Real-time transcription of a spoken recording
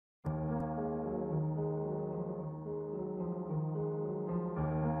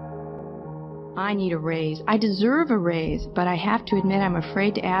I need a raise. I deserve a raise, but I have to admit I'm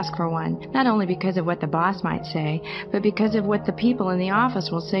afraid to ask for one, not only because of what the boss might say, but because of what the people in the office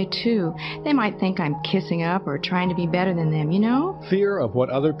will say too. They might think I'm kissing up or trying to be better than them, you know? Fear of what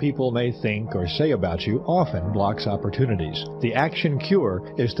other people may think or say about you often blocks opportunities. The action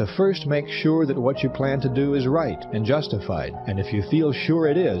cure is to first make sure that what you plan to do is right and justified, and if you feel sure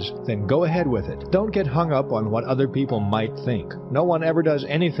it is, then go ahead with it. Don't get hung up on what other people might think. No one ever does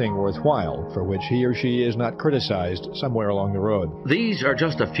anything worthwhile for which he or she is not criticized somewhere along the road. These are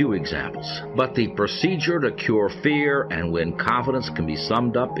just a few examples, but the procedure to cure fear and win confidence can be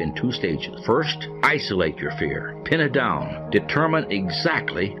summed up in 2 stages. First, isolate your fear. Pin it down. Determine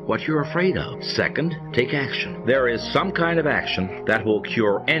exactly what you're afraid of. Second, take action. There is some kind of action that will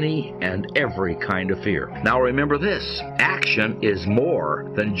cure any and every kind of fear. Now remember this, action is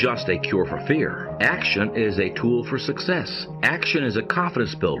more than just a cure for fear. Action is a tool for success. Action is a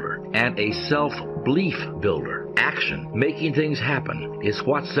confidence builder and a self-belief builder. Action, making things happen, is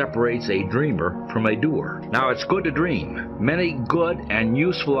what separates a dreamer from a doer. Now, it's good to dream. Many good and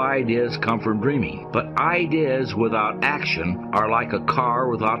useful ideas come from dreaming, but ideas without action are like a car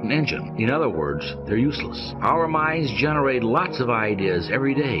without an engine. In other words, they're useless. Our minds generate lots of ideas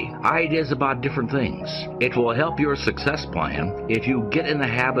every day, ideas about different things. It will help your success plan if you get in the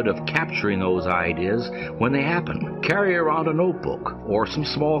habit of capturing those ideas when they happen. Carry around a notebook or some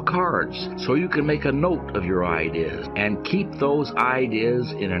small cards so you can make a note of your ideas and keep those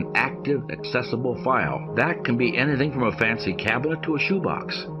ideas in an active, accessible file. That can be anything from a fancy cabinet to a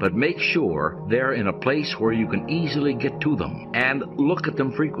shoebox, but make sure they're in a place where you can easily get to them and look at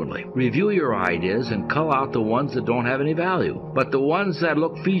them frequently. Review your ideas and cull out the ones that don't have any value, but the ones that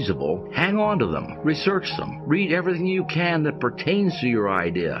look feasible, hang on to them, research them, read everything you can that pertains to your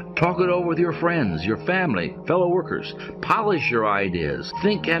idea, talk it over with your friends, your family, fellow workers, polish your ideas,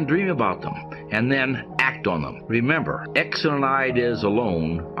 think and dream about them, and then act on them. Remember, excellent ideas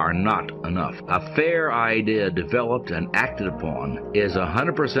alone are not enough. A fair idea developed and acted upon is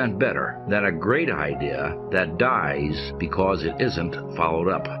 100% better than a great idea that dies because it isn't followed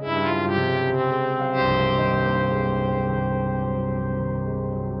up.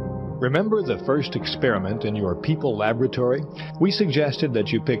 Remember the first experiment in your people laboratory? We suggested that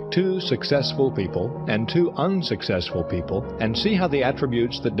you pick 2 successful people and 2 unsuccessful people and see how the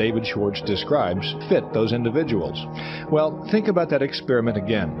attributes that David Schwartz describes fit those individuals. Well, think about that experiment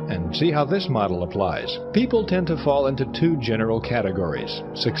again and see how this model applies. People tend to fall into 2 general categories.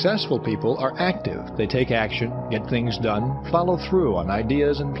 Successful people are active. They take action, get things done, follow through on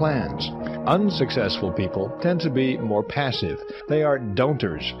ideas and plans. Unsuccessful people tend to be more passive. They are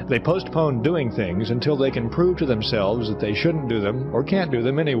don'ters. They postpone doing things until they can prove to themselves that they shouldn't do them or can't do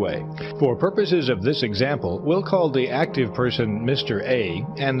them anyway. For purposes of this example, we'll call the active person Mr. A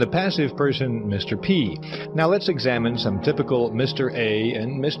and the passive person Mr. P. Now let's examine some typical Mr. A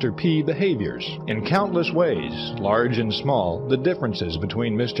and Mr. P behaviors. In countless ways, large and small, the differences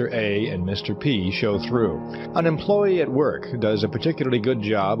between Mr. A and Mr. P show through. An employee at work does a particularly good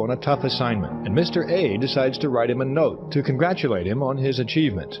job on a tough assignment, and Mr. A decides to write him a note to congratulate him on his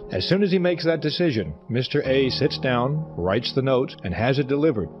achievement. As soon as he makes that decision, Mr. A sits down, writes the note, and has it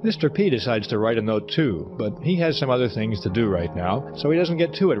delivered. Mr. P decides to write a note too, but he has some other things to do right now, so he doesn't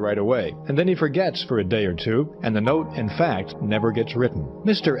get to it right away. And then he forgets for a day or two, and the note, in fact, never gets written.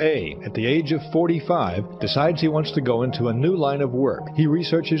 Mr. A, at the age of 45, decides he wants to go into a new line of work. He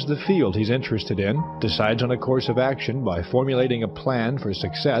researches the field he's interested in, decides on a course of action by formulating a plan for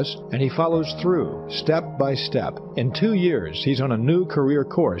success, and he follows through, step by step. In 2 years, he's on a new career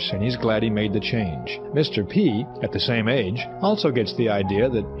course, and he's glad he made the change. Mr. P, at the same age, also gets the idea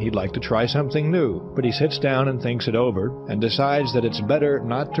that he'd like to try something new, but he sits down and thinks it over and decides that it's better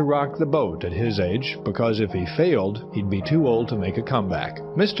not to rock the boat at his age, because if he failed, he'd be too old to make a comeback.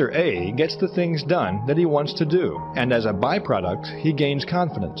 Mr. A gets the things done that he wants to do, and as a byproduct, he gains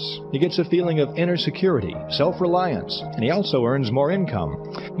confidence. He gets a feeling of inner security, self-reliance, and he also earns more income.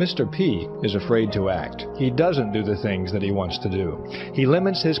 Mr. P is afraid to act. He doesn't do the things that he wants to do. He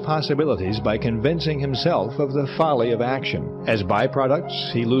limits his possibilities by convincing himself of the folly of action. As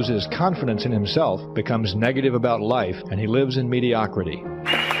byproducts, he loses confidence in himself, becomes negative about life, and he lives in mediocrity.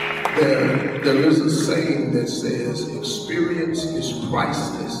 There is a saying that says, experience is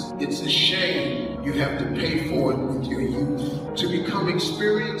priceless. It's a shame you have to pay for it with your youth. To become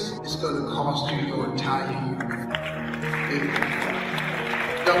experienced, it's going to cost you your entire youth.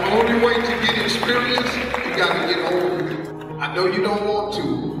 The only way to get experience, you got to get old. I know you don't want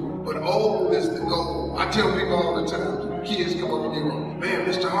to, but old is the goal. I tell people all the time, kids come up and they go, man,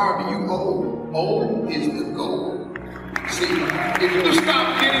 Mr. Harvey, you old. Old is the goal. See, if you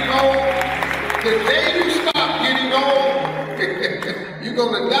stop getting old, The day you stop getting old, you're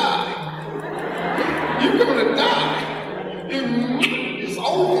gonna die. You're gonna die. It's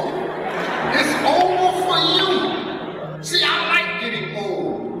over. It's over for you. See, I like getting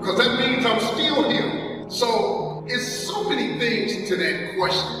old because that means I'm still here. So it's so many things to that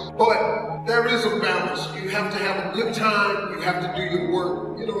question, but there is a balance. You have to have a good time. You have to do your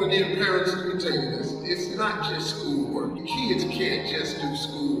work. You know, and then parents, let me tell you this, it's not just schoolwork. Kids can't just do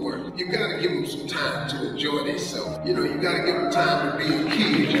schoolwork. You gotta give them some time to enjoy themselves. You know, you gotta give them time to be a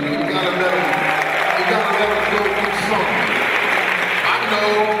kid. You know, you gotta let them go do something. I know,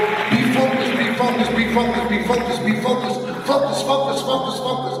 be focused, be focused, be focused, be focused, be focused, focus, focus, focus,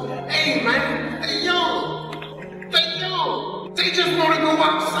 focus. Hey man, they young. They just want to go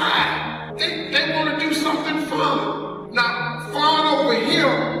outside. They want to do something fun. Now, fun over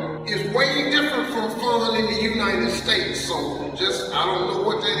here is way different from fun in the United States. So I don't know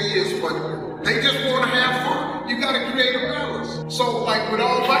what that is, but they just want to have fun. You got to create a balance. So like with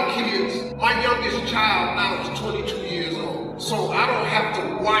all my kids, my youngest child now is 22 years old. So I don't have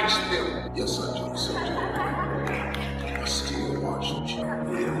to watch them. Yes, I do. Yes, I do. I still watch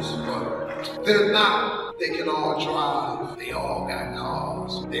them. Yes, but they're not. They can all drive. They all got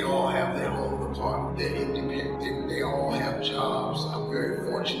cars. They all have their own apartment. They're independent. They all have jobs. I'm very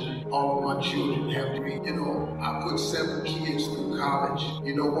fortunate. All of my children have to be, I put 7 kids through college.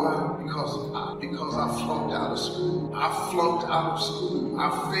 You know why? Because I flunked out of school. I flunked out of school. I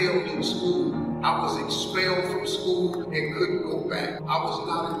failed in school. I was expelled from school and couldn't go back. I was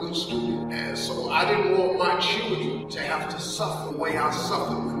not a good student. And so I didn't want my children to have to suffer the way I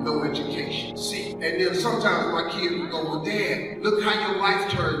suffered with no education. See, and then sometimes my kids would go, well, Dad, look how your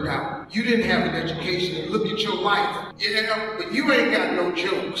life turned out. You didn't have an education, and look at your life. Yeah, but you ain't got no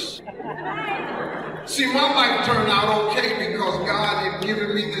jokes. See, my life turned out okay because God had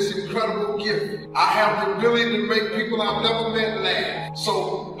given me this incredible gift. I have the ability to make people I've never met laugh.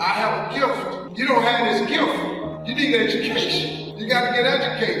 So I have a gift. You don't have this gift. You need education. You got to get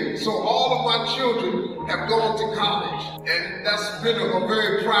educated. So all of my children have gone to college. And that's been a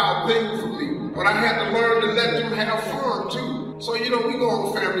very proud thing for me. But I had to learn to let them have fun too. So, we go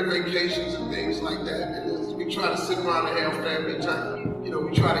on family vacations and things like that. And we try to sit around and have family time. We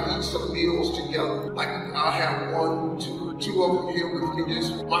try to eat some meals together. Like I'll have 1, 2 of them here with me.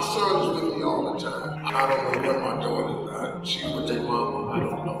 My son's with me all the time. I don't know where my daughter is. She's with their mama. I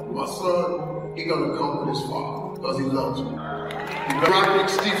don't know. My son, he's gonna come with his father because he loves me. Roderick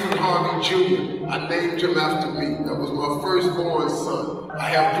Stephen Harvey Jr. I named him after me. That was my firstborn son. I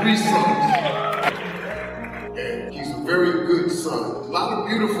have 3 sons. And he's a very good son. A lot of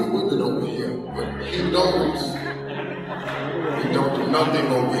beautiful women over here, but he knows we don't do nothing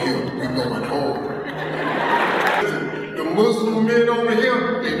over here. We're going home. The Muslim men over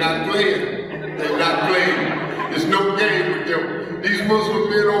here, they're not playing. They're not playing. There's no game with them. These Muslim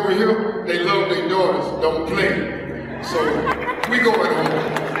men over here, they love their daughters. Don't play. So we going home.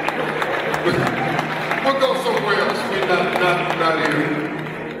 We'll go somewhere else. We're not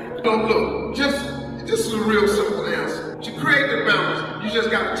here. Look, this is a real simple answer. To create the balance, you just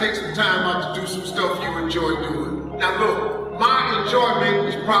got to take some time out to do some stuff you enjoy doing. Now look, my enjoyment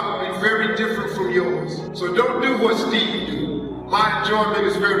is probably very different from yours. So don't do what Steve do. My enjoyment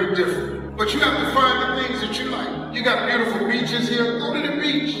is very different. But you have to find the things that you like. You got beautiful beaches here, go to the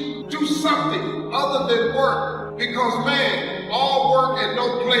beach. Do something other than work. Because man, all work and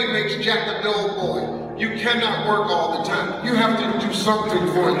no play makes Jack a dull boy. You cannot work all the time. You have to do something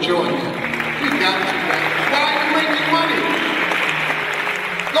for enjoyment. You got to. Why are you making money?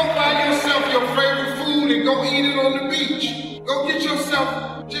 Go buy yourself your favorite food and go eat it on the beach. Go get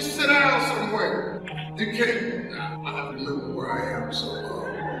yourself, just sit down somewhere. You can't, I have to remember where I am, so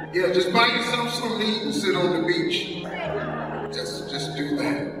just buy yourself something to eat and sit on the beach. Just do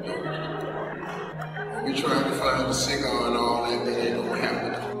that. Don't be trying to find a cigar and all that ain't gonna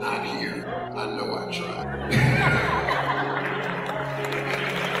happen. Not here. I know I tried.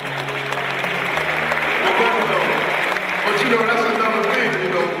 But that's another thing,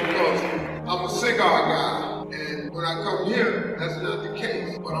 because I'm a cigar guy. And when I come here, that's not the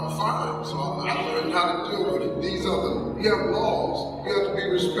case. But I'm fine, so I learned how to deal with it. We have laws. We have to be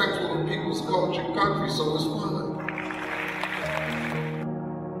respectful of people's culture, country, so it's fine.